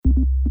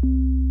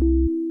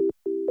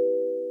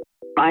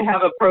I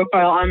have a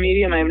profile on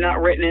Medium. I have not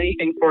written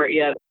anything for it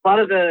yet. A lot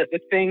of the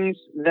things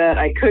that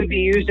I could be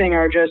using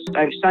are just,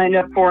 I've signed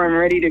up for and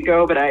ready to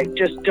go, but I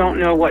just don't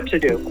know what to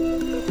do.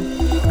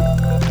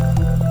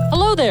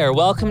 Hello there.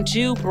 Welcome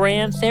to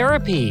Brand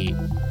Therapy,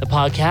 the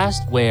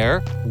podcast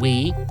where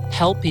we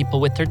help people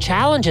with their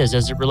challenges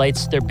as it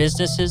relates to their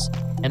businesses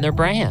and their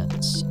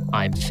brands.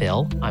 I'm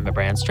Phil. I'm a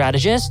brand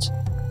strategist.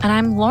 And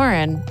I'm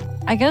Lauren.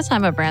 I guess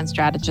I'm a brand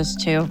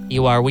strategist too.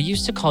 You are. We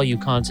used to call you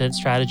content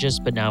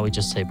strategist, but now we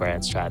just say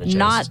brand strategist.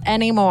 Not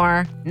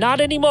anymore. Not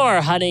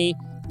anymore, honey.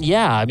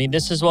 Yeah, I mean,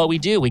 this is what we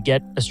do. We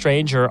get a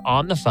stranger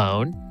on the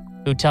phone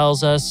who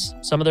tells us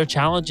some of their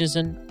challenges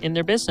in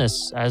their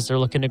business as they're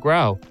looking to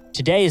grow.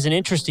 Today is an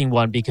interesting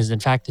one because, in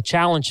fact, the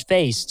challenge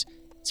faced,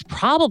 it's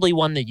probably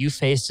one that you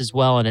faced as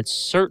well, and it's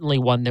certainly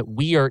one that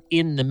we are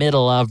in the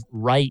middle of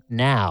right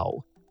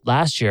now.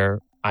 Last year,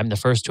 I'm the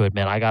first to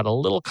admit I got a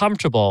little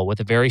comfortable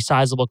with a very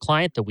sizable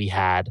client that we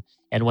had.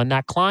 And when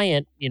that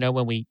client,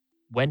 when we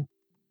went,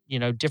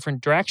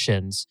 different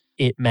directions,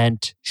 it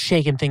meant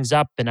shaking things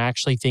up and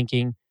actually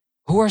thinking,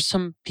 who are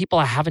some people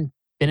I haven't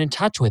been in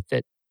touch with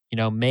that,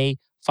 may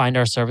find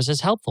our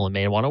services helpful and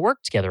may want to work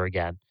together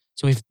again.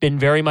 So we've been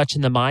very much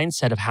in the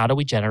mindset of how do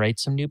we generate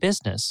some new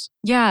business?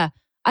 Yeah.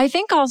 I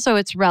think also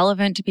it's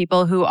relevant to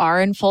people who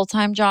are in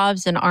full-time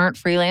jobs and aren't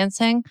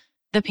freelancing.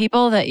 The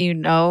people that you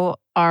know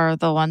are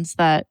the ones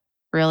that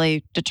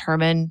really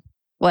determine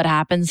what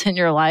happens in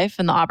your life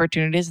and the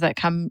opportunities that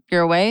come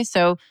your way.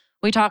 So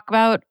we talk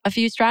about a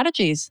few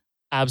strategies.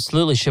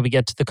 Absolutely. Should we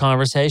get to the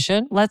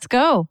conversation? Let's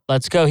go.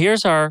 Let's go.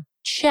 Here's our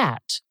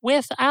chat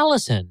with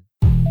Allison.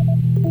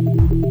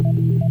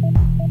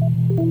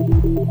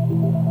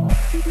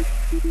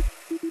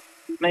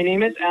 My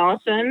name is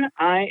Allison.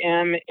 I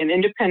am an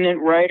independent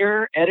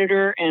writer,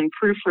 editor, and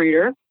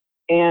proofreader.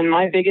 And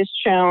my biggest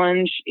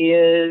challenge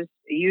is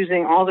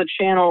using all the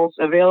channels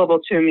available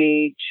to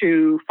me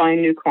to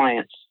find new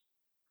clients.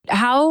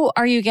 How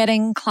are you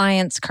getting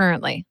clients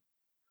currently?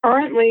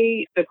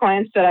 Currently, the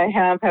clients that I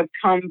have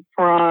come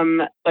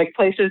from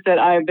places that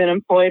I've been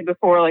employed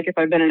before. Like if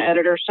I've been an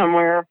editor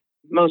somewhere,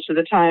 most of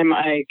the time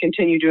I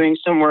continue doing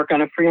some work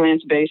on a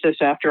freelance basis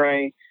after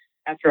I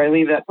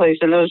leave that place.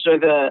 And those are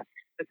the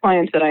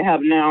clients that I have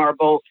now are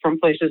both from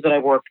places that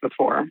I've worked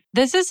before.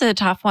 This is a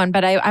tough one,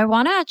 but I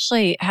want to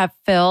actually have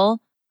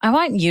Phil, I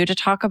want you to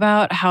talk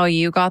about how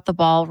you got the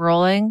ball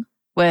rolling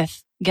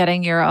with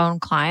getting your own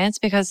clients,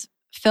 because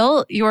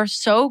Phil, you're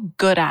so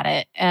good at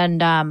it.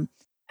 And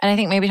I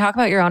think maybe talk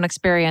about your own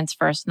experience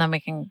first, and then we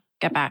can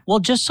get back. Well,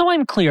 just so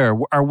I'm clear,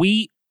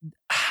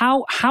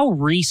 how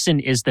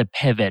recent is the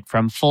pivot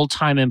from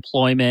full-time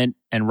employment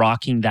and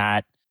rocking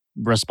that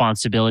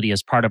responsibility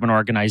as part of an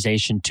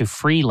organization to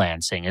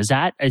freelancing? Is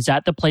that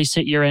the place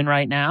that you're in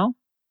right now?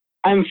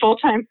 I'm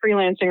full-time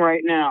freelancing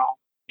right now.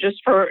 Just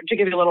to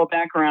give you a little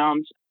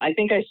background, I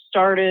think I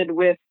started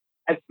with,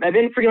 I've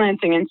been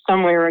freelancing in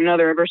some way or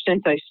another ever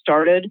since I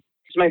started.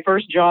 Because my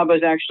first job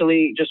was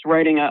actually just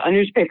writing a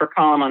newspaper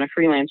column on a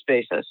freelance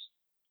basis.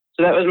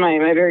 So that was my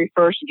very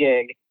first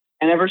gig.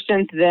 And ever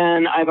since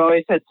then, I've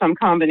always had some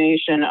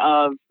combination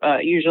of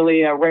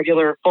usually a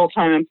regular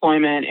full-time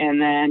employment and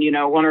then,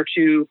 one or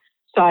two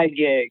side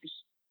gigs.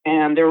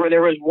 And there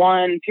was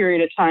one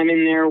period of time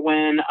in there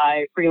when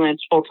I freelanced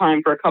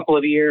full-time for a couple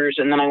of years,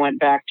 and then I went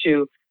back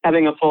to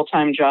having a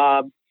full-time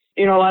job.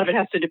 A lot of it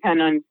has to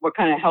depend on what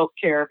kind of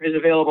healthcare is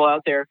available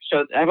out there.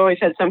 So I've always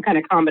had some kind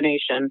of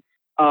combination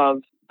of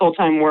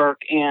full-time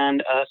work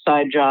and a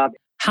side job.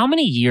 How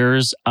many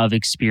years of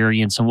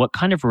experience and what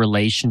kind of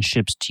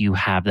relationships do you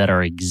have that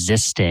are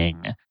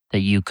existing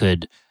that you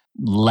could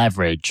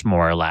leverage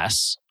more or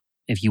less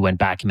if you went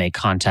back and made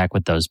contact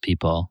with those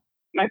people?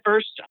 My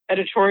first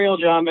editorial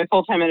job, my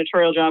full-time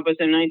editorial job was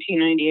in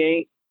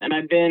 1998, and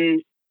I've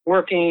been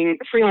working,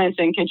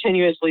 freelancing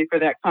continuously for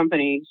that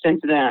company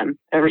since then,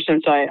 ever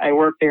since I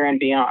worked there and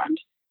beyond.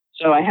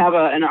 So I have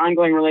an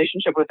ongoing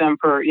relationship with them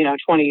for,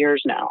 20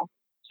 years now.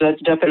 So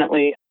that's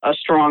definitely a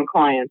strong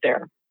client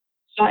there.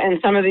 So, and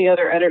some of the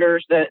other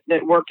editors that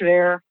worked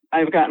there,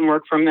 I've gotten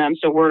work from them,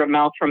 so word of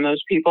mouth from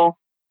those people.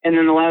 And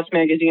then the last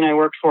magazine I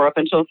worked for up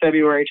until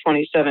February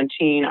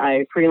 2017,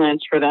 I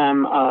freelanced for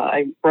them.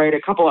 I write a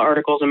couple of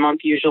articles a month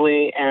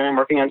usually, and I'm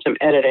working on some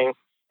editing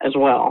as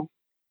well.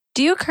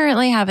 Do you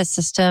currently have a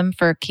system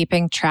for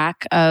keeping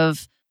track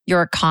of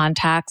your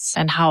contacts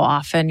and how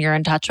often you're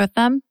in touch with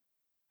them?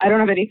 I don't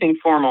have anything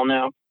formal,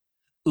 no.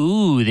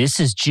 Ooh, this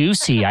is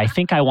juicy. I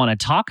think I want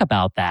to talk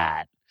about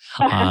that.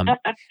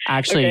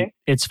 Actually, okay.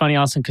 It's funny,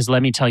 Allison, because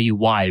let me tell you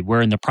why.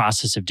 We're in the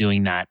process of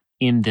doing that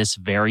in this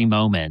very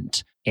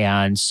moment.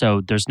 And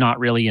so there's not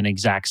really an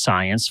exact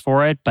science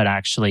for it, but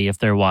actually if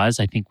there was,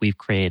 I think we've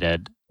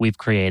created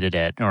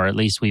it, or at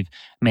least we've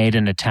made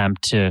an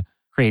attempt to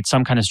create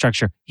some kind of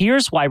structure.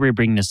 Here's why we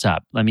bring this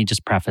up. Let me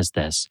just preface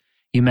this.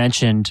 You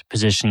mentioned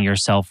positioning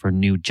yourself for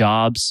new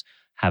jobs,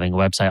 having a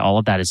website, all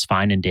of that is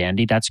fine and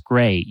dandy. That's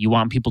great. You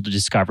want people to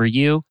discover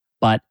you,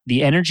 but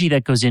the energy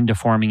that goes into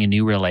forming a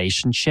new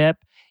relationship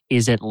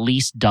is at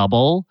least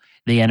double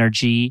the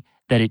energy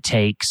that it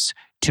takes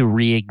to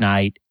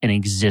reignite an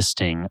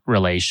existing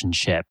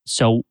relationship.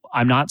 So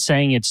I'm not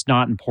saying it's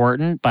not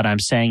important, but I'm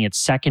saying it's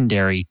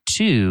secondary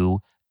to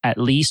at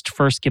least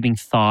first giving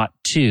thought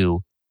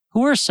to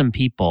who are some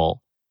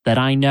people that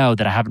I know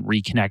that I haven't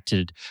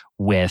reconnected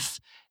with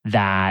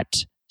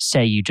that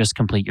say you just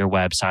complete your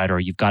website or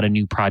you've got a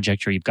new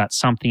project or you've got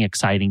something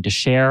exciting to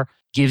share,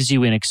 gives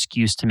you an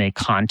excuse to make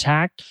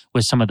contact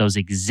with some of those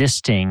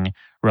existing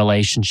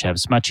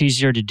relationships. Much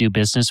easier to do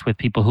business with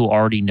people who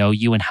already know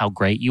you and how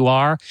great you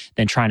are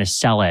than trying to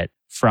sell it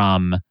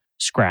from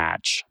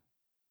scratch.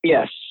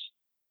 Yes.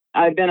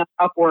 I've been on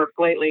Upwork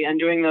lately, and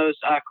doing those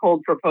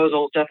cold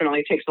proposals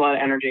definitely takes a lot of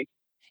energy.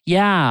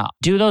 Yeah,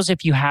 do those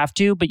if you have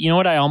to. But you know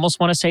what I almost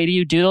want to say to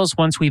you? Do those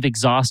once we've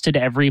exhausted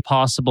every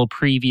possible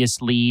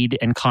previous lead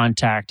and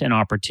contact and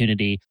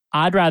opportunity.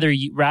 I'd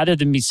rather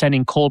than be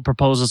sending cold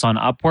proposals on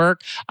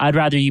Upwork, I'd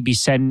rather you be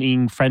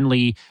sending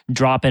friendly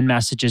drop-in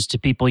messages to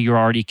people you're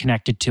already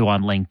connected to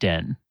on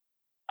LinkedIn.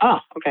 Oh,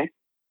 okay.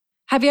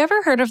 Have you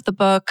ever heard of the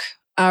book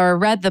or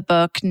read the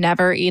book,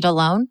 Never Eat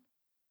Alone?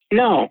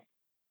 No.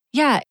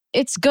 Yeah,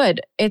 it's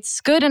good.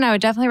 It's good, and I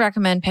would definitely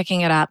recommend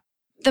picking it up.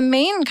 The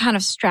main kind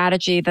of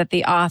strategy that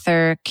the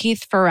author,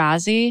 Keith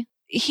Ferrazzi,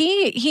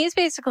 he's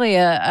basically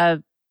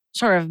a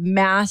sort of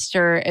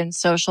master in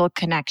social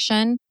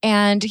connection,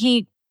 and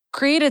he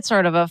created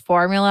sort of a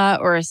formula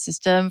or a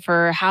system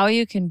for how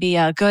you can be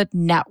a good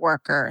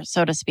networker,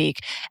 so to speak.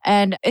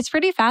 And it's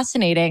pretty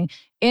fascinating.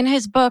 In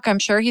his book, I'm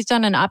sure he's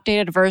done an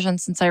updated version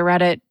since I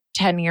read it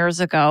 10 years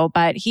ago,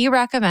 but he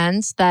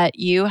recommends that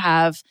you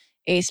have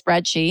a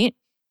spreadsheet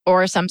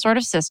or some sort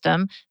of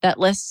system that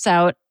lists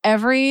out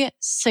every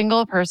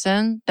single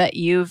person that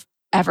you've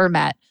ever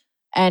met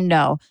and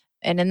know.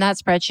 And in that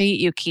spreadsheet,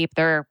 you keep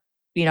their,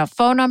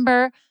 phone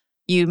number,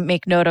 you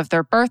make note of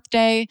their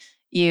birthday,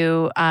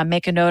 you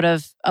make a note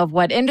of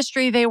what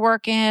industry they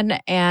work in,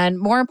 and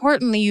more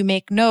importantly, you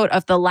make note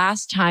of the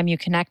last time you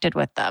connected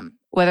with them,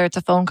 whether it's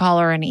a phone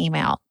call or an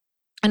email.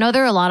 I know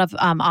there are a lot of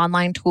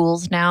online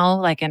tools now,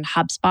 like in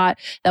HubSpot,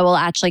 that will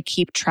actually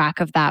keep track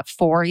of that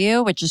for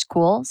you, which is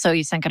cool. So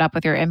you sync it up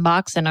with your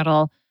inbox and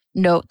it'll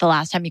note the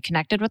last time you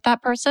connected with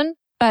that person.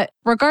 But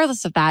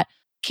regardless of that,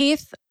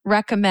 Keith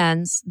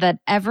recommends that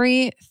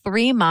every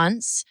 3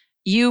 months,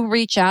 you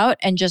reach out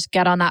and just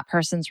get on that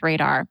person's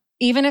radar,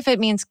 even if it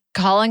means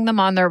calling them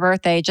on their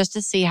birthday just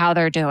to see how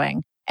they're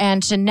doing.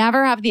 And to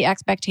never have the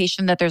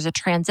expectation that there's a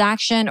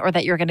transaction or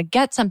that you're going to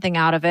get something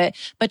out of it,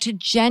 but to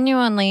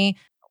genuinely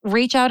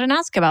reach out and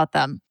ask about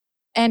them.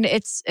 And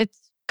it's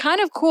kind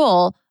of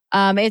cool.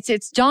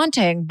 It's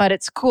daunting, but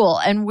it's cool.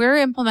 And we're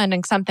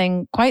implementing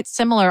something quite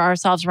similar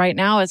ourselves right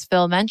now, as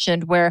Phil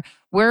mentioned, where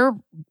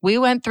we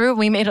went through,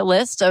 we made a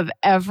list of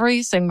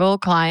every single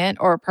client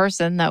or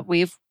person that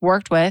we've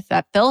worked with,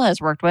 that Phil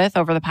has worked with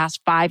over the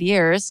past 5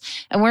 years.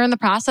 And we're in the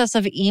process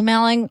of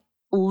emailing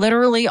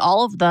literally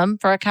all of them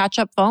for a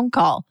catch-up phone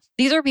call.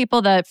 These are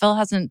people that Phil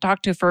hasn't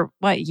talked to for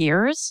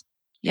years?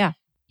 Yeah.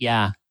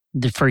 Yeah.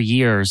 For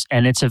years.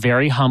 And it's a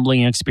very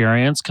humbling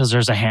experience because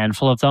there's a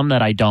handful of them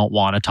that I don't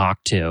want to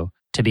talk to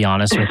be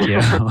honest with you.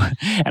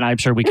 And I'm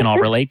sure we can all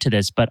relate to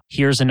this. But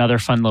here's another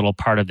fun little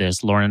part of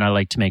this. Lauren and I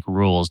like to make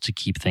rules to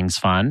keep things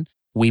fun.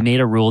 We made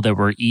a rule that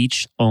we're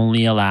each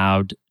only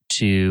allowed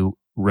to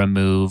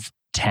remove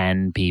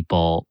 10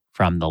 people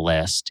from the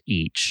list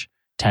each.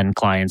 10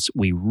 clients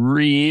we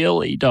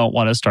really don't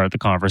want to start the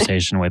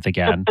conversation with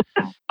again.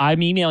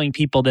 I'm emailing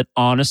people that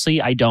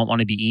honestly I don't want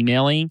to be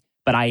emailing,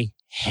 but I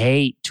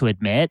hate to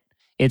admit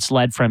it's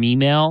led from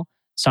email,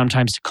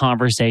 sometimes to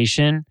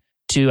conversation,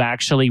 to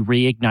actually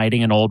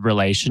reigniting an old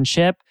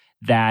relationship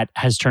that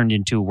has turned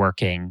into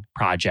working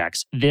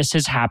projects. This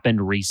has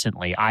happened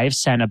recently. I've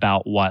sent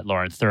about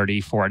Lauren,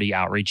 30, 40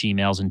 outreach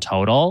emails in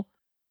total.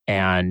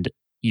 And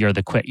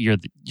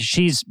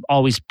she's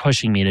always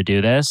pushing me to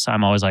do this.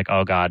 I'm always like,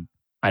 oh God,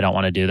 I don't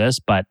want to do this.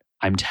 But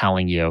I'm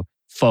telling you,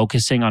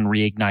 focusing on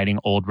reigniting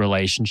old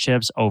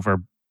relationships over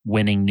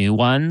winning new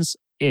ones,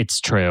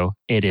 it's true.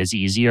 It is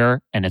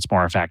easier and it's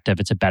more effective.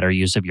 It's a better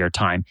use of your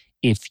time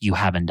if you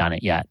haven't done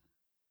it yet.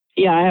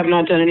 Yeah, I have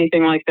not done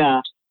anything like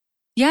that.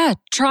 Yeah,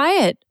 try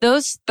it.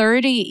 Those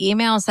 30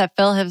 emails that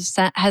Phil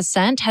has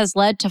sent has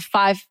led to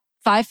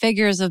five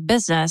figures of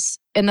business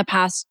in the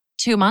past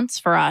 2 months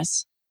for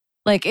us.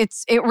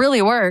 It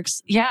really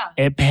works. Yeah.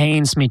 It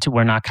pains me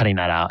we're not cutting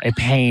that out. It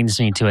pains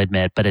me to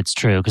admit, but it's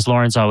true. Because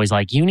Lauren's always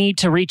like, you need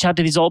to reach out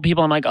to these old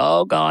people. I'm like,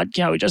 oh God,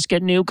 can't we just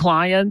get new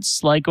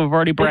clients? Like we've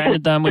already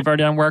branded them. We've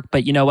already done work.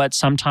 But you know what?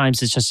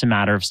 Sometimes it's just a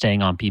matter of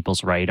staying on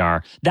people's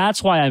radar.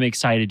 That's why I'm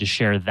excited to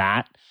share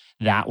that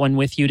one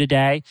with you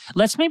today.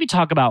 Let's maybe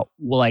talk about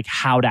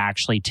how to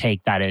actually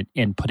take that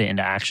and put it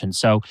into action.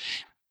 So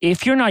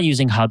if you're not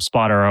using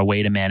HubSpot or a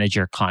way to manage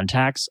your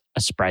contacts, a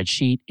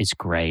spreadsheet is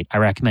great. I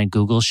recommend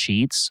Google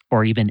Sheets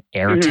or even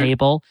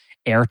Airtable.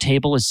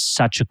 Airtable is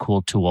such a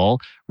cool tool,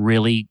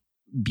 really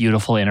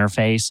beautiful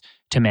interface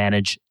to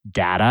manage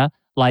data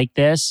like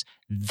this.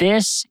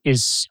 This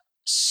is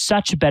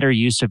such a better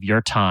use of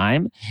your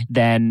time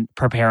than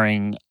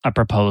preparing a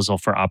proposal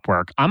for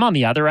Upwork. I'm on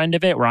the other end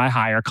of it where I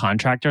hire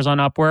contractors on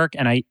Upwork,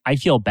 and I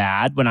feel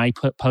bad when I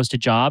post a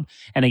job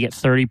and I get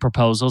 30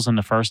 proposals in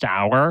the first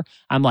hour.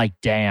 I'm like,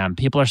 damn,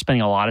 people are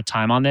spending a lot of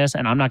time on this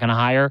and I'm not going to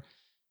hire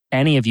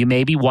any of you,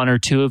 maybe one or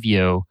two of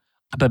you.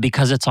 But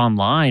because it's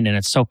online and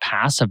it's so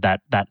passive,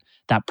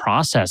 that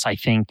process, I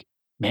think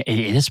it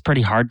is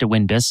pretty hard to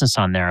win business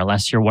on there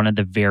unless you're one of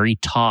the very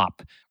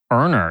top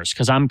earners,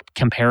 because I'm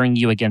comparing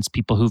you against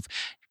people who've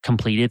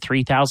completed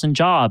 3,000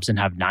 jobs and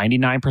have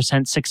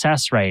 99%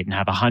 success rate and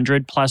have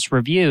 100 plus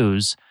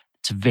reviews.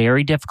 It's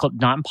very difficult,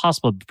 not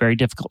impossible, but very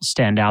difficult to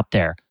stand out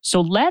there. So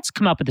let's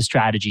come up with a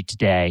strategy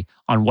today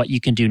on what you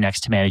can do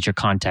next to manage your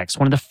contacts.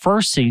 One of the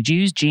first things, do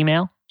you use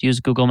Gmail? Do you use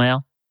Google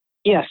Mail?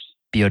 Yes.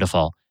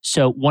 Beautiful.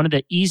 So one of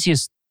the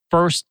easiest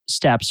first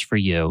steps for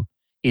you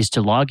is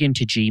to log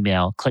into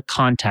Gmail, click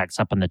contacts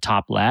up on the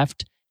top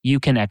left. You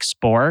can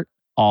export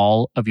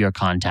all of your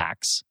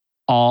contacts,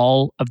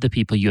 all of the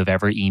people you have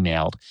ever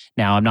emailed.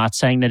 Now, I'm not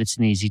saying that it's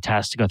an easy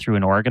task to go through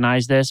and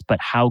organize this, but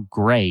how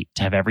great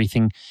to have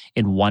everything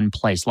in one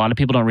place. A lot of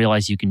people don't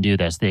realize you can do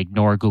this. They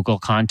ignore Google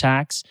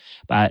Contacts,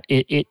 but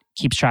it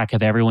keeps track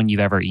of everyone you've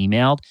ever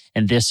emailed.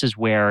 And this is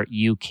where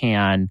you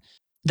can,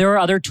 there are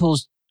other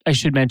tools I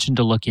should mention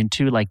to look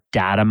into, like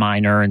Data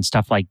Miner and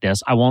stuff like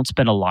this. I won't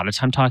spend a lot of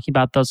time talking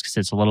about those because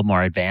it's a little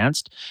more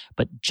advanced,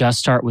 but just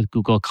start with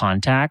Google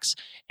Contacts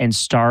and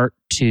start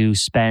to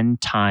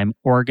spend time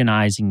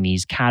organizing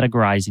these,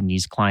 categorizing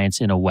these clients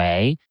in a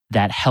way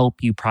that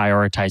help you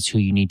prioritize who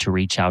you need to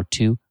reach out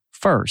to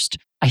first.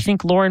 I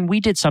think, Lauren, we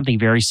did something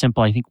very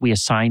simple. I think we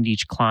assigned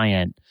each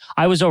client.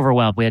 I was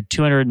overwhelmed. We had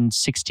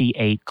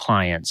 268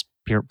 clients,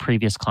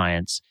 previous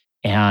clients.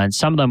 And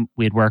some of them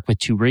we'd worked with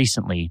too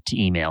recently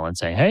to email and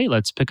say, hey,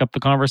 let's pick up the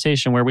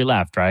conversation where we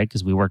left, right?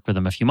 Because we worked with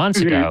them a few months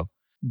ago.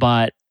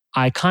 But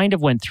I kind of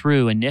went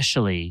through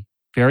initially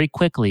very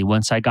quickly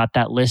once I got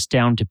that list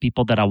down to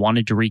people that I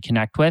wanted to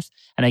reconnect with.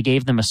 And I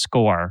gave them a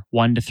score,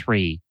 1 to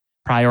 3,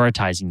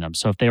 prioritizing them.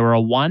 So if they were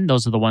a 1,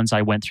 those are the ones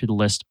I went through the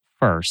list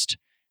first.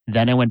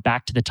 Then I went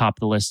back to the top of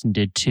the list and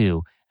did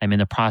 2. I'm in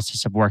the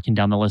process of working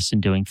down the list and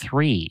doing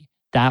 3.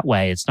 That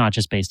way, it's not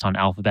just based on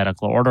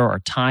alphabetical order or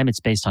time, it's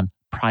based on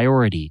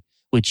priority,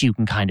 which you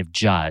can kind of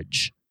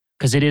judge,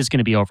 because it is going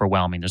to be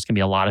overwhelming. There's going to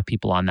be a lot of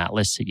people on that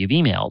list that you've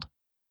emailed.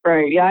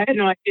 Right. Yeah, I had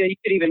no idea you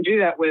could even do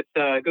that with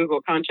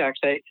Google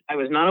Contacts. I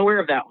was not aware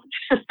of that one.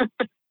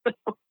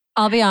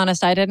 I'll be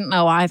honest, I didn't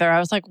know either. I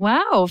was like,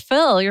 wow,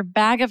 Phil, your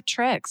bag of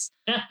tricks.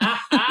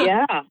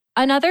 Yeah.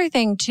 Another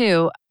thing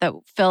too that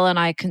Phil and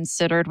I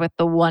considered with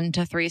the 1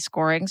 to 3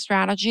 scoring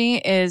strategy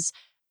is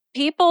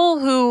people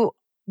who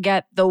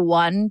get the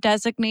 1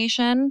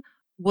 designation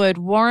would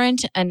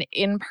warrant an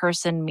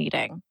in-person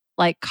meeting,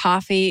 like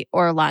coffee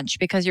or lunch,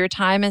 because your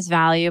time is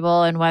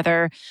valuable. And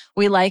whether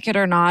we like it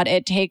or not,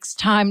 it takes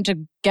time to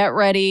get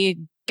ready,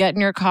 get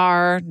in your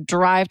car,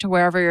 drive to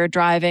wherever you're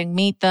driving,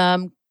 meet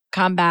them,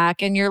 come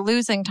back, and you're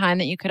losing time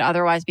that you could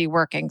otherwise be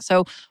working.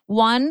 So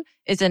 1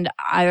 is an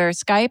either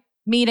Skype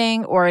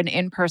meeting or an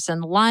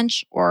in-person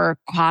lunch or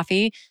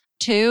coffee.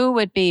 2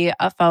 would be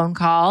a phone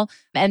call.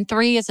 And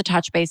 3 is a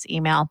touch base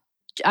email.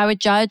 I would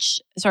judge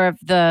sort of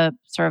the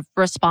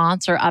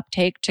response or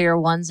uptake to your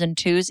 1s and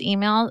 2s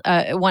email,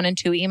 1 and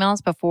 2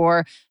 emails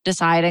before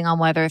deciding on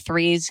whether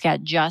 3s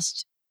get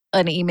just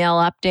an email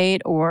update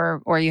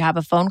or you have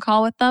a phone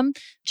call with them.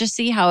 Just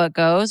see how it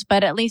goes.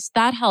 But at least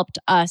that helped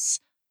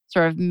us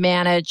sort of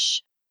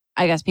manage,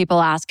 I guess,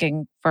 people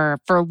asking for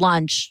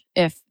lunch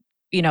if,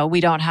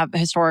 we don't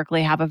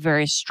historically have a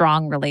very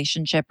strong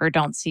relationship or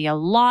don't see a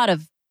lot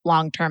of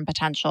long-term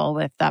potential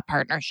with that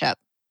partnership.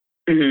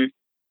 Mm-hmm.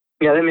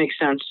 Yeah, that makes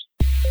sense.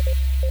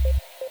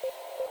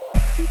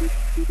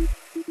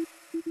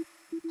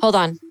 Hold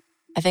on.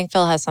 I think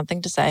Phil has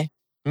something to say.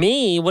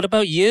 Me? What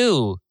about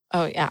you?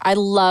 Oh, yeah. I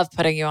love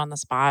putting you on the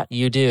spot.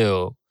 You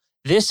do.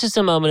 This is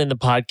a moment in the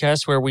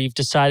podcast where we've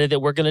decided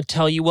that we're going to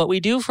tell you what we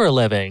do for a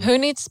living. Who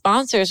needs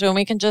sponsors when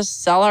we can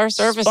just sell our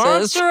services?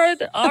 Sponsor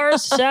it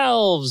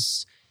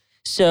ourselves.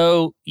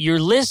 So you're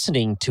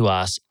listening to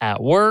us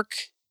at work.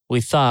 We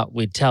thought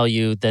we'd tell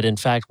you that, in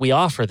fact, we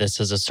offer this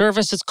as a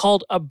service. It's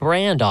called a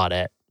brand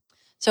audit.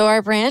 So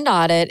our brand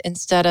audit,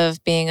 instead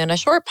of being in a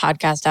short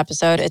podcast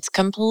episode, it's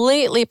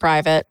completely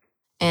private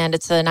and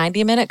it's a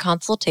 90-minute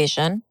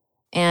consultation.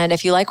 And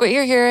if you like what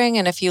you're hearing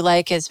and if you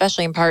like,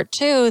 especially in part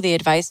 2, the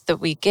advice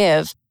that we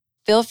give,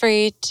 feel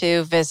free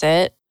to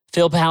visit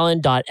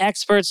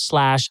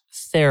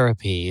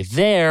philpallen.expert/therapy.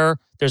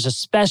 There's a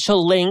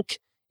special link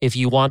if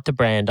you want the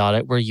brand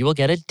audit where you will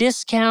get a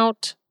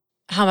discount.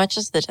 How much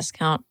is the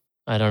discount?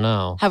 I don't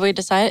know. Have we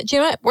decided? Do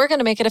you know what? We're going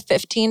to make it a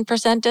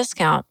 15%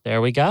 discount.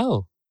 There we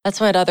go. That's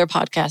what other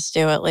podcasts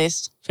do, at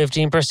least.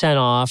 15%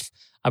 off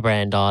a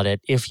brand audit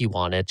if you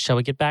want it. Shall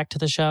we get back to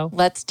the show?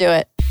 Let's do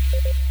it.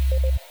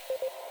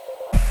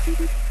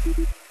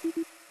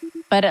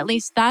 But at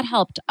least that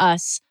helped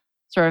us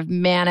sort of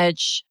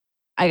manage,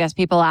 I guess,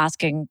 people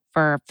asking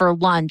for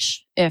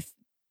lunch if,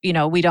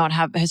 we don't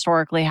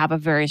historically have a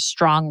very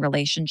strong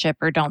relationship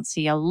or don't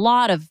see a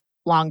lot of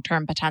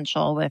long-term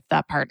potential with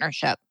that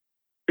partnership.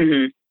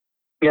 Mm-hmm.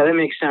 Yeah, that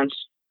makes sense.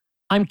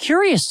 I'm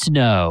curious to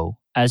know,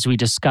 as we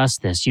discuss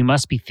this, you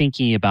must be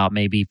thinking about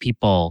maybe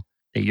people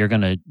that you're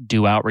going to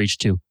do outreach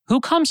to. Who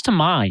comes to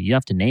mind? You don't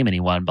have to name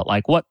anyone, but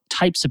like what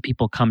types of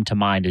people come to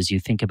mind as you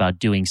think about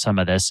doing some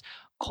of this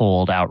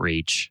cold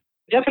outreach?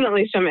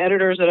 Definitely some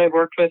editors that I've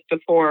worked with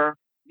before.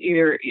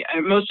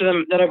 Most of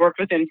them that I've worked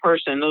with in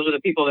person, those are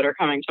the people that are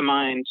coming to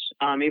mind,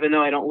 even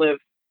though I don't live,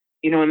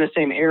 in the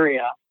same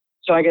area.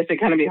 So I guess it'd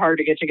kind of be hard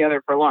to get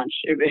together for lunch.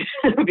 It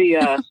would be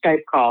a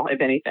Skype call,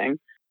 if anything.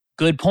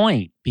 Good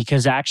point,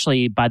 because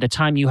actually by the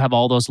time you have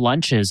all those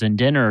lunches and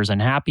dinners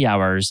and happy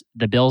hours,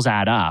 the bills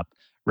add up,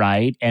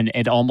 right? And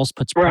it almost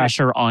puts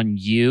pressure on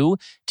you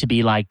to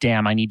be like,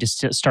 damn, I need to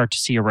start to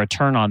see a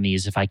return on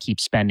these if I keep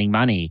spending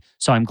money.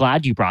 So I'm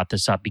glad you brought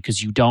this up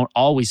because you don't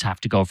always have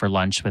to go for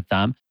lunch with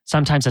them.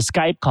 Sometimes a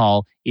Skype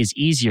call is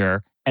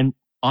easier and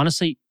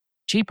honestly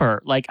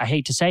cheaper. Like, I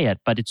hate to say it,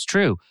 but it's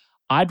true.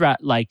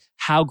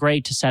 How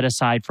great to set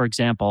aside, for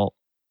example,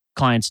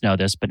 clients know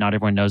this, but not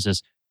everyone knows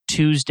this.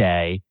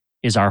 Tuesday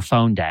is our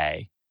phone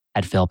day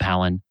at Phil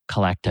Pallen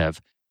Collective.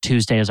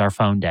 Tuesday is our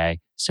phone day.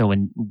 So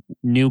when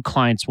new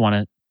clients want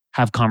to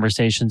have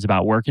conversations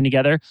about working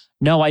together,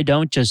 no, I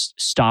don't just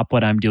stop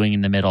what I'm doing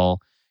in the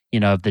middle,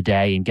 of the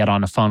day and get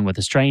on a phone with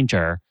a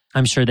stranger.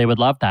 I'm sure they would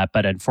love that.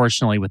 But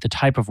unfortunately, with the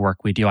type of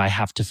work we do, I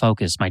have to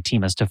focus. My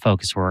team has to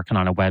focus. We're working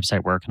on a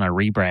website, working on a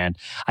rebrand.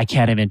 I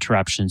can't have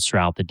interruptions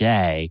throughout the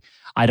day.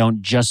 I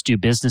don't just do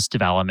business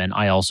development.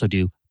 I also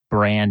do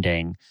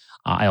branding.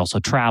 I also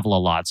travel a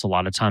lot. So a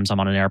lot of times I'm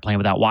on an airplane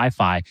without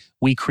Wi-Fi.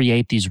 We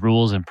create these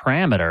rules and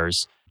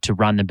parameters to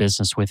run the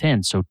business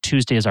within. So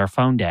Tuesday is our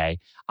phone day.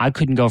 I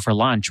couldn't go for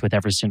lunch with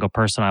every single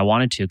person I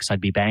wanted to because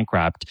I'd be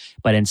bankrupt.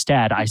 But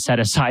instead, I set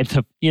aside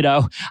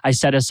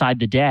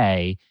the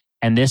day,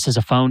 and this is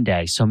a phone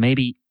day. So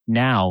maybe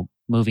now,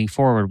 moving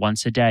forward,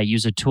 once a day,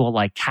 use a tool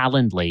like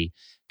Calendly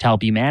to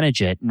help you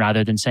manage it,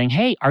 rather than saying,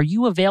 hey, are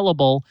you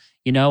available,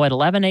 at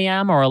 11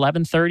 a.m. or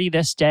 11:30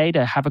 this day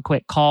to have a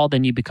quick call?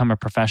 Then you become a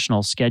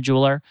professional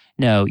scheduler.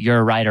 No, you're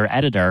a writer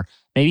editor.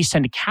 Maybe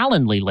send a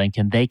Calendly link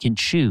and they can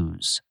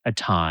choose a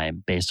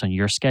time based on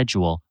your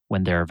schedule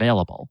when they're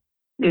available.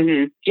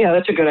 Mm-hmm. Yeah,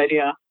 that's a good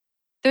idea.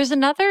 There's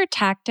another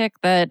tactic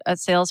that a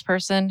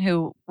salesperson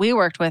who we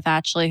worked with,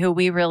 actually, who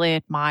we really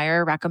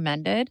admire,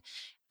 recommended.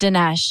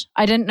 Dinesh.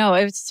 I didn't know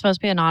it was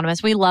supposed to be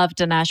anonymous. We love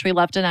Dinesh. We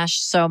love Dinesh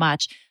so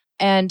much.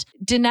 And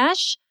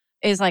Dinesh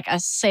is like a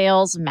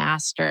sales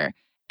master.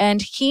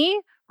 And he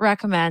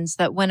recommends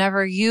that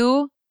whenever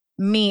you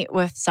meet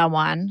with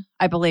someone,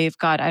 I believe,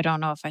 God, I don't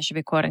know if I should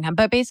be quoting him,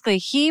 but basically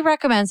he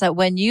recommends that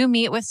when you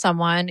meet with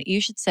someone,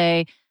 you should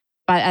say,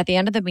 but at the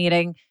end of the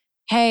meeting,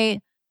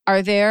 hey,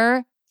 are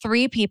there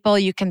 3 people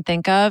you can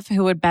think of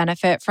who would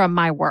benefit from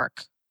my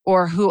work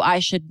or who I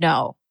should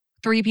know?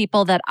 3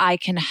 people that I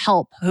can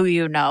help who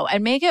you know,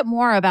 and make it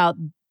more about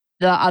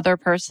the other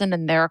person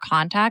and their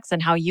contacts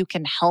and how you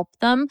can help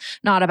them,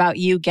 not about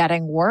you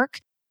getting work.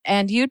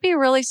 And you'd be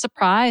really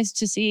surprised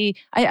to see,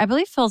 I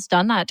believe Phil's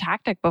done that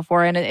tactic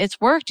before and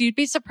it's worked. You'd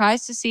be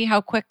surprised to see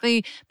how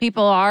quickly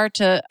people are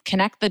to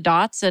connect the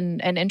dots and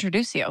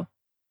introduce you.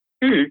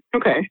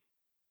 Okay.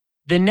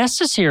 The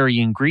necessary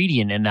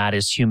ingredient in that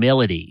is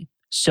humility.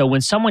 So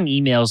when someone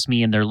emails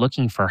me and they're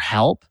looking for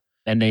help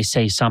and they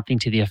say something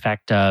to the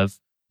effect of,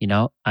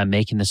 I'm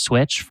making the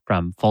switch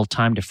from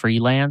full-time to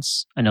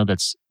freelance. I know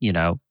that's, you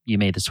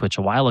made the switch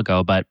a while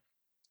ago, but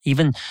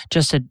even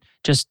just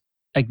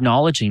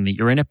acknowledging that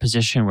you're in a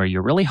position where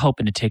you're really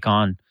hoping to take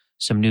on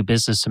some new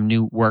business, some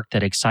new work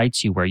that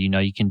excites you, where you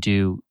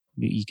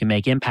can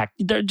make impact.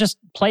 Just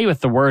play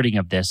with the wording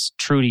of this,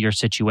 true to your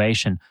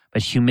situation.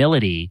 But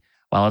humility,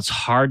 while it's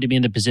hard to be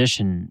in the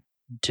position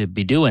to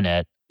be doing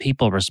it,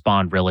 people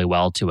respond really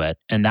well to it.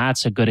 And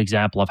that's a good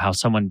example of how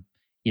someone,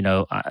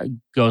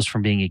 goes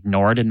from being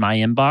ignored in my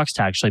inbox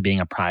to actually being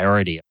a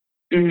priority.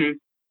 Mm-hmm.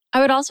 I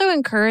would also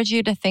encourage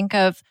you to think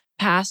of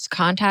past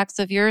contacts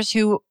of yours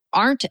who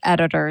aren't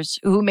editors,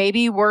 who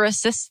maybe were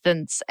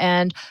assistants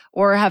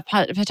or have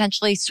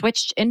potentially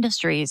switched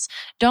industries.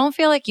 Don't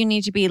feel like you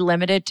need to be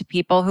limited to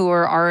people who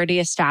are already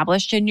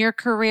established in your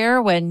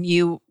career when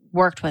you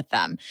worked with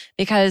them,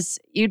 because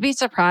you'd be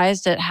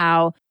surprised at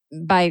how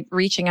by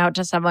reaching out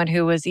to someone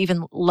who was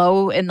even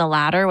low in the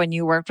ladder when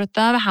you worked with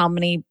them, how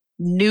many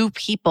new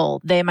people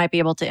they might be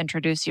able to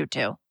introduce you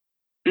to.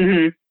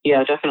 Mm-hmm.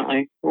 Yeah,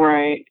 definitely.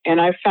 Right.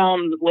 And I've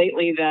found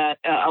lately that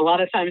a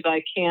lot of times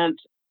I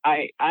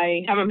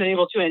haven't been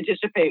able to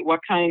anticipate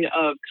what kind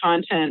of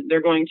content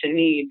they're going to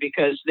need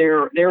because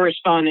they're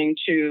responding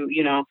to,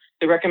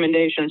 the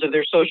recommendations of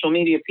their social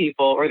media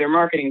people or their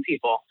marketing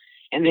people.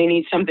 And they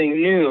need something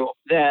new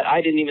that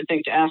I didn't even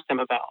think to ask them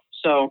about.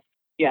 So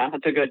yeah,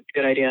 that's a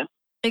good idea.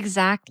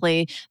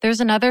 Exactly. There's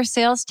another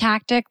sales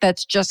tactic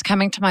that's just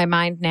coming to my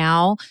mind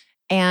now.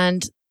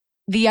 And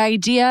the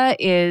idea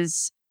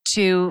is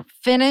to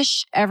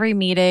finish every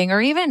meeting, or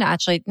even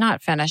actually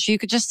not finish. You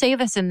could just say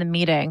this in the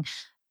meeting.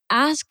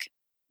 Ask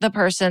the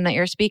person that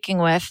you're speaking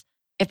with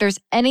if there's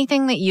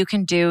anything that you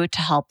can do to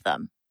help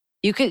them.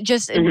 You could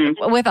just,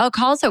 with our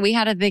calls that we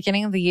had at the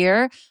beginning of the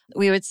year,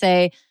 we would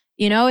say,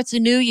 it's a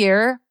new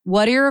year.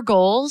 What are your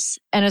goals?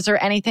 And is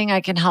there anything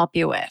I can help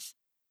you with?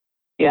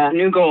 Yeah,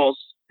 new goals.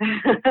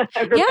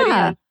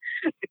 Yeah.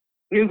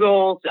 New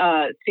goals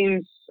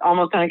seems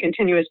almost on a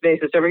continuous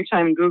basis. Every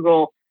time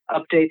Google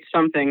updates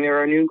something,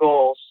 there are new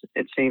goals,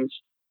 it seems.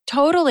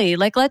 Totally.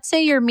 Like, let's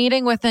say you're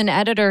meeting with an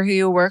editor who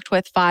you worked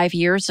with 5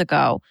 years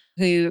ago,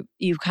 who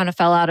you kind of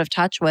fell out of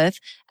touch with.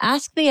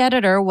 Ask the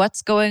editor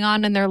what's going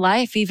on in their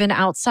life, even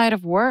outside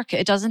of work.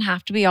 It doesn't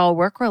have to be all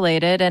work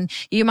related. And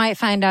you might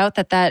find out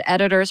that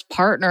editor's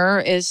partner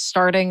is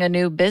starting a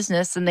new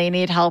business and they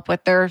need help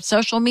with their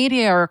social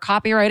media or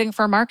copywriting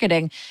for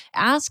marketing.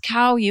 Ask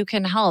how you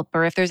can help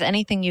or if there's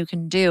anything you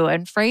can do,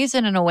 and phrase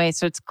it in a way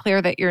so it's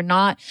clear that you're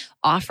not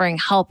offering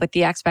help with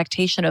the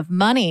expectation of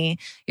money.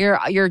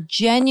 You're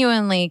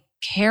genuinely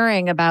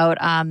caring about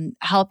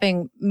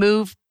helping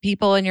move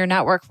people in your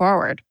network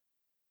forward.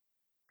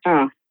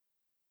 Oh.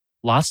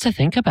 Lots to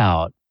think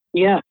about.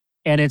 Yeah.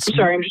 And it's... I'm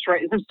sorry, I'm just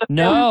writing some stuff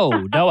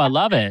down. No, I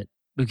love it.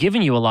 We've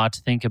given you a lot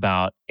to think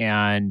about,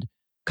 and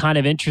kind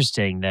of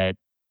interesting that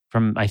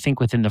I think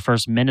within the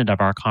first minute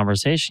of our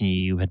conversation,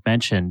 you had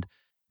mentioned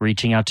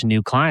reaching out to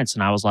new clients.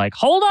 And I was like,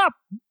 hold up,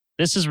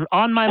 this is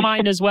on my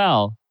mind as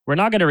well. We're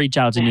not going to reach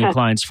out to new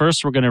clients.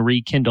 First, we're going to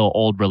rekindle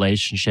old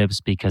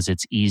relationships because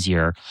it's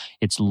easier.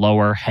 It's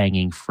lower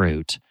hanging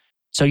fruit.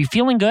 So you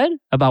feeling good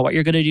about what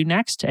you're going to do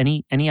next?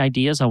 Any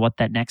ideas on what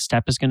that next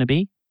step is going to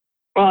be?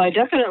 Well, I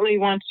definitely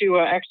want to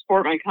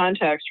export my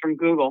contacts from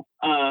Google.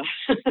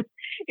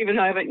 Even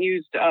though I haven't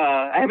used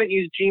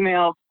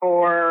Gmail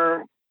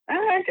for,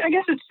 I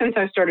guess it's since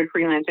I started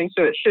freelancing,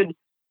 so it should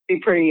be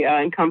pretty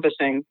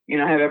encompassing.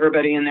 Have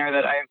everybody in there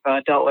that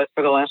I've dealt with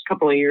for the last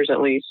couple of years at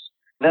least.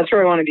 That's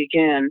where I want to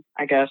begin,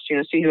 I guess,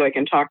 see who I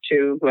can talk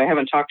to, who I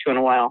haven't talked to in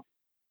a while.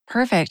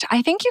 Perfect.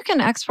 I think you can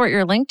export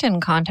your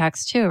LinkedIn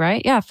contacts too,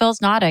 right? Yeah,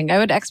 Phil's nodding. I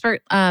would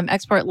export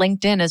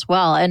LinkedIn as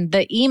well. And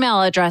the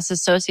email address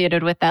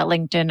associated with that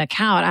LinkedIn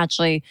account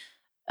actually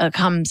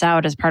comes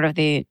out as part of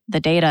the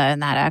data in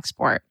that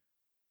export.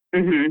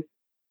 Mm-hmm.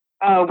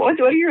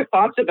 What are your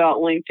thoughts about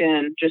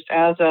LinkedIn just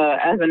as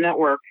a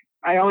network?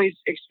 I always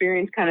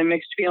experience kind of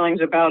mixed feelings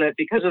about it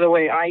because of the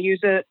way I use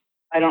it.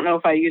 I don't know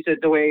if I use it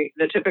the way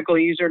the typical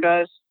user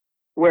does,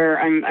 where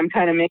I'm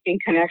kind of making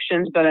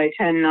connections, but I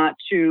tend not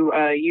to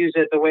use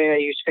it the way I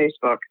use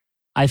Facebook.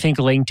 I think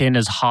LinkedIn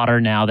is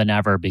hotter now than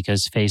ever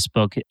because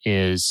Facebook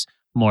is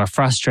more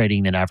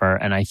frustrating than ever.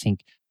 And I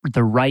think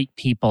the right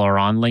people are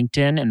on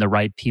LinkedIn and the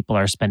right people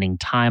are spending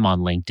time on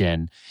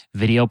LinkedIn.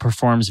 Video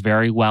performs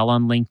very well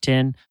on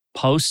LinkedIn.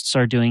 Posts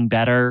are doing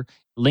better.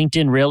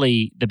 LinkedIn,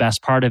 really, the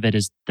best part of it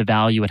is the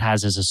value it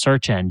has as a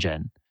search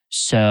engine.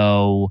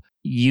 So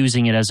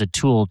using it as a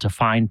tool to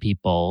find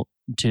people,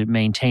 to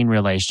maintain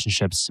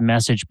relationships,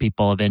 message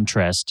people of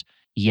interest.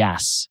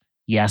 Yes.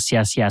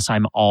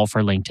 I'm all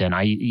for LinkedIn.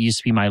 It used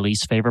to be my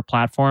least favorite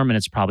platform, and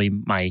it's probably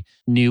my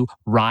new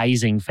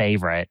rising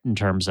favorite in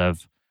terms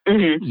of,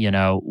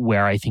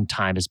 where I think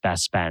time is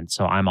best spent.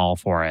 So I'm all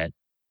for it.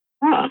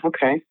 Oh,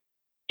 okay.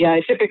 Yeah,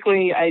 I think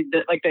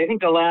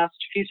the last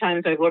few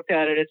times I've looked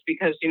at it, it's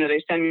because,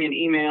 they send me an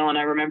email and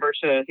I remember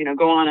to,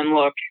 go on and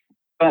look.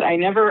 But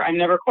I'm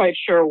never quite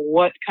sure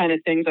what kind of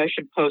things I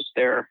should post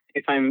there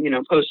if I'm,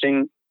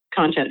 posting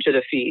content to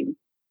the feed.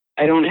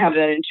 I don't have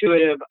that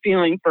intuitive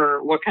feeling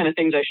for what kind of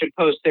things I should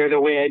post there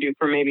the way I do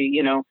for maybe,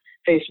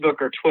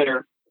 Facebook or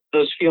Twitter.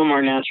 Those feel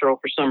more natural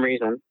for some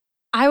reason.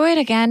 I would,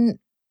 again,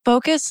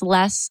 focus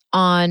less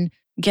on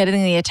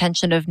getting the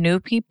attention of new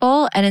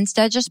people and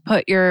instead just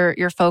put your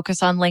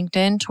focus on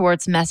LinkedIn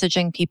towards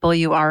messaging people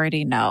you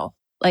already know.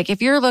 Like if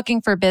you're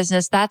looking for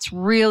business, that's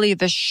really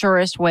the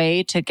surest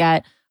way to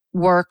get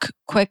work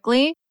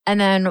quickly. And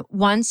then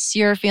once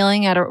you're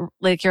feeling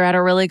you're at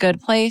a really good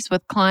place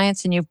with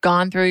clients and you've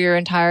gone through your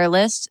entire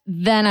list,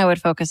 then I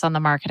would focus on the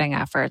marketing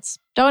efforts.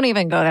 Don't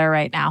even go there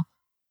right now.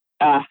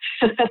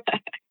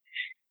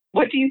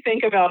 What do you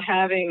think about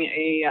having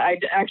I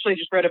actually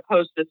just read a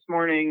post this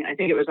morning, I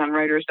think it was on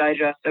Writer's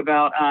Digest,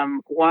 about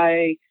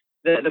why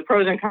the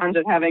pros and cons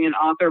of having an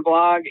author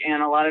blog.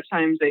 And a lot of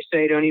times they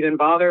say don't even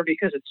bother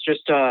because it's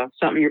just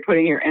something you're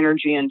putting your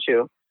energy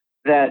into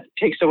that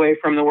takes away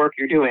from the work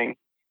you're doing.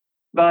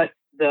 But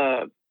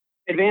the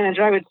advantage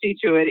I would see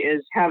to it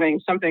is having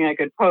something I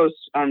could post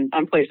on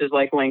places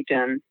like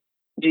LinkedIn.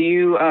 Do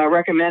you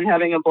recommend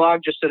having a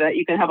blog just so that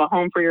you can have a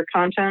home for your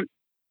content?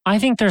 I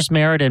think there's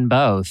merit in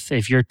both.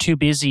 If you're too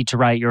busy to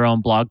write your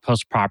own blog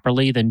post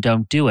properly, then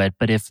don't do it.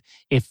 But if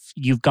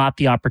you've got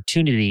the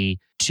opportunity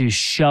to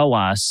show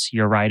us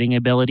your writing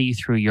ability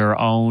through your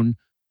own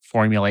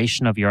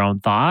formulation of your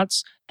own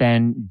thoughts,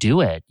 then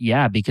do it.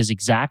 Yeah, because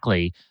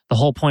exactly the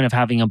whole point of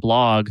having a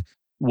blog,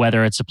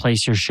 whether it's a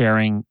place you're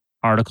sharing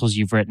articles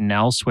you've written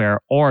elsewhere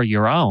or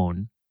your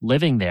own,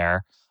 living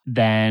there,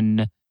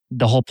 then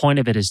the whole point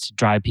of it is to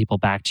drive people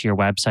back to your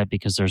website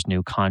because there's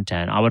new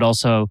content. I would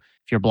also,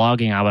 if you're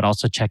blogging, I would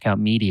also check out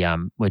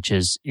Medium, which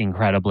is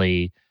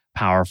incredibly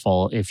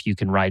powerful if you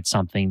can write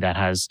something that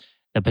has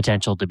the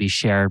potential to be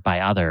shared by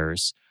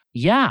others.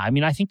 yeah, I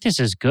mean, I think this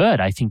is good.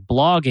 I think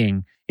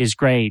blogging is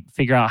great.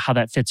 Figure out how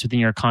that fits within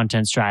your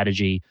content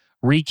strategy.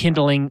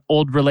 Rekindling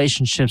old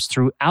relationships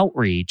through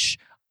outreach.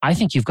 I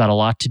think you've got a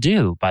lot to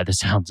do by the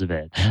sounds of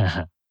it.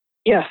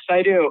 Yes,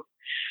 I do.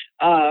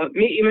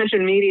 You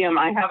mentioned Medium.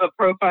 I have a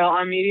profile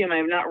on Medium. I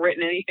have not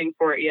written anything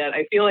for it yet.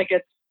 I feel like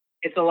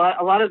it's a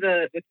lot of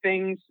the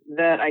things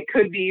that I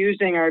could be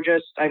using are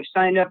just, I've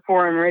signed up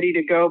for, I'm ready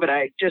to go, but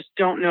I just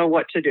don't know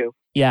what to do.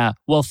 Yeah.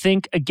 Well,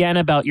 think again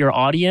about your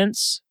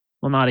audience.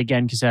 Well, not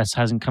again because that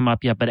hasn't come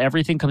up yet, but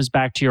everything comes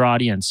back to your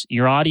audience.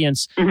 Your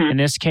audience, in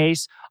this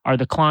case, are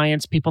the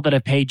clients, people that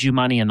have paid you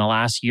money in the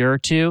last year or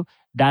two.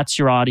 That's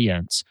your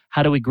audience.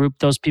 How do we group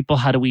those people?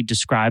 How do we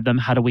describe them?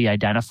 How do we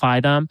identify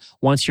them?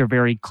 Once you're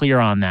very clear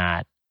on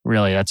that,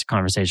 really, that's a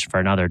conversation for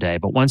another day.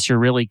 But once you're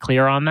really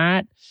clear on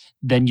that,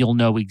 then you'll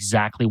know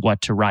exactly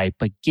what to write.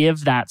 But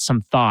give that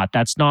some thought.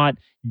 That's not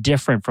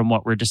different from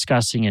what we're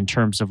discussing in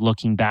terms of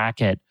looking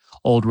back at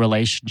old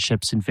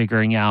relationships and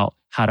figuring out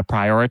how to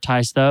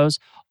prioritize those.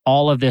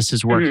 All of this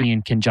is working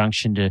in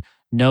conjunction to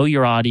know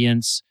your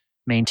audience,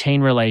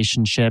 maintain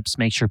relationships,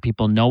 make sure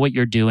people know what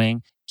you're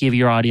doing, give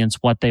your audience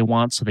what they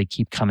want so they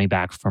keep coming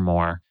back for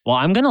more. Well,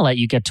 I'm going to let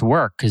you get to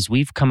work because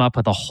we've come up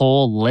with a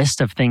whole list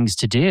of things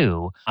to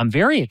do. I'm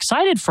very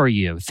excited for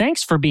you.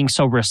 Thanks for being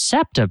so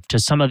receptive to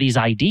some of these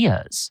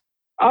ideas.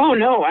 Oh,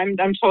 no, I'm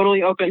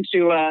totally open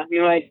to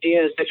new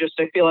ideas.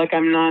 I feel like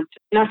I'm not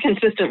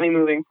consistently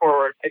moving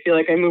forward. I feel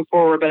like I move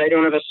forward, but I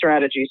don't have a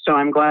strategy. So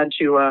I'm glad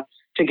to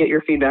get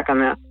your feedback on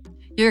that.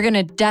 You're going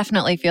to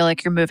definitely feel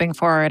like you're moving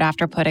forward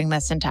after putting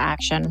this into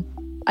action.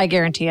 I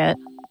guarantee it.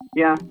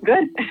 Yeah,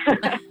 good.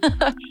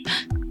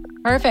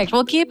 Perfect.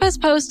 Well, keep us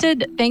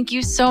posted. Thank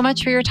you so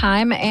much for your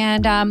time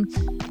and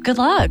good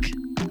luck.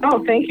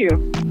 Oh, thank you.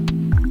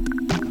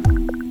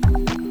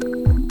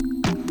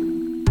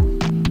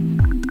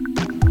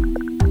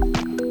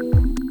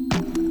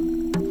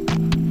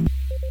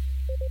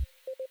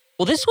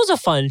 Well, this was a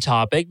fun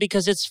topic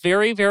because it's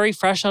very, very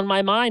fresh on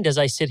my mind as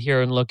I sit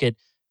here and look at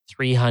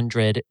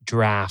 300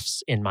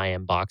 drafts in my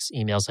inbox,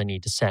 emails I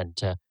need to send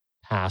to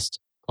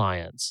past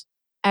clients.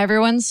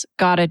 Everyone's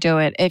got to do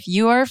it. If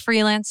you are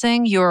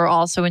freelancing, you are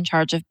also in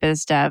charge of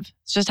biz dev.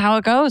 It's just how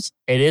it goes.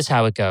 It is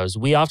how it goes.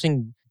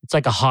 It's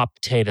like a hot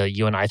potato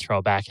you and I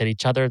throw back at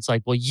each other. It's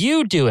like, well,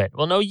 you do it.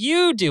 Well, no,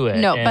 you do it.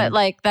 No,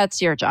 but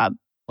that's your job.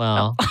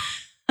 Well,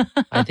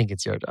 I think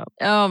it's your job.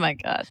 Oh my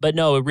God. But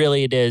no,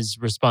 it is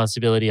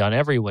responsibility on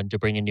everyone to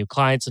bring in new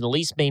clients and at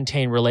least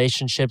maintain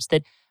relationships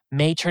that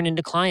may turn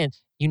into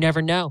clients. You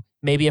never know.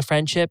 Maybe a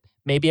friendship,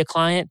 maybe a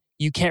client.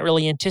 You can't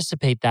really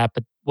anticipate that,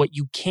 but what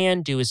you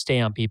can do is stay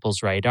on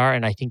people's radar.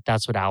 And I think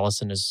that's what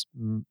Allison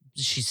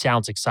she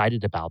sounds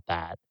excited about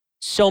that.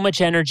 So much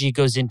energy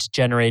goes into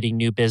generating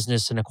new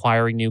business and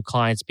acquiring new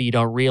clients, but you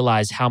don't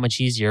realize how much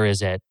easier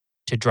is it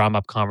to drum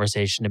up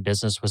conversation and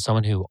business with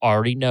someone who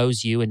already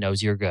knows you and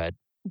knows you're good.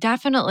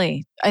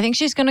 Definitely. I think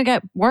she's going to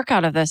get work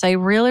out of this. I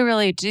really,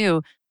 really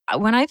do.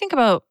 When I think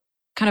about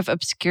kind of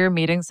obscure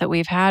meetings that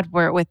we've had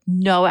where with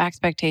no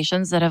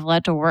expectations that have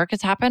led to work,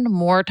 it's happened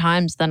more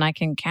times than I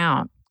can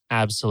count.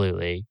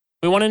 Absolutely.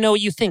 We want to know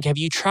what you think. Have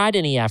you tried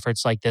any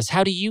efforts like this?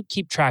 How do you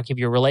keep track of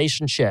your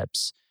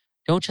relationships?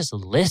 Don't just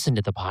listen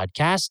to the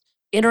podcast.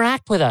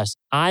 Interact with us.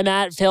 I'm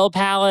at Phil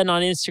Palin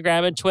on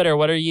Instagram and Twitter.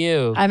 What are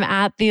you? I'm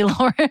at the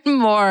Lauren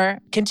Moore.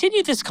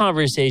 Continue this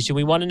conversation.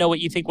 We want to know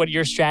what you think. What are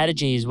your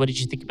strategies? What did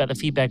you think about the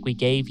feedback we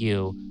gave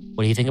you?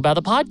 What do you think about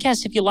the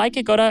podcast? If you like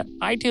it, go to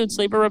iTunes,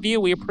 leave a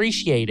review. We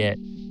appreciate it.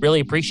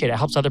 Really appreciate it. It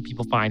helps other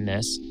people find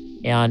this.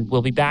 And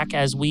we'll be back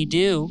as we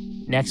do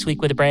next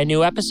week with a brand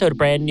new episode, a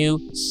brand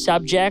new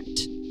subject,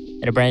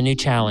 and a brand new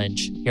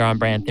challenge here on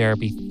Brand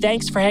Therapy.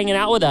 Thanks for hanging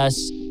out with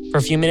us for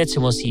a few minutes,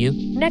 and we'll see you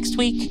next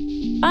week.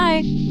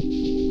 Bye.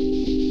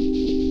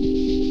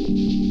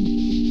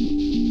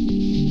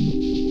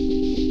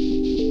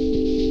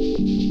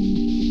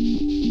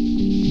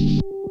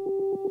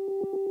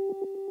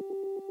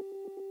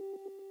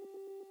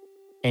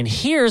 And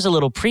here's a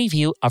little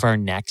preview of our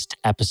next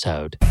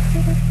episode.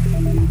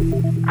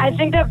 I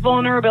think that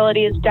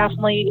vulnerability is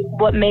definitely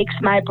what makes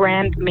my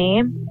brand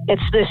me.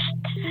 It's this,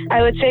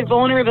 I would say,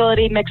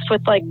 vulnerability mixed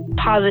with like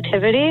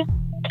positivity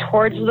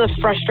towards the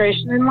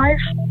frustration in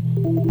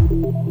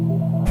life.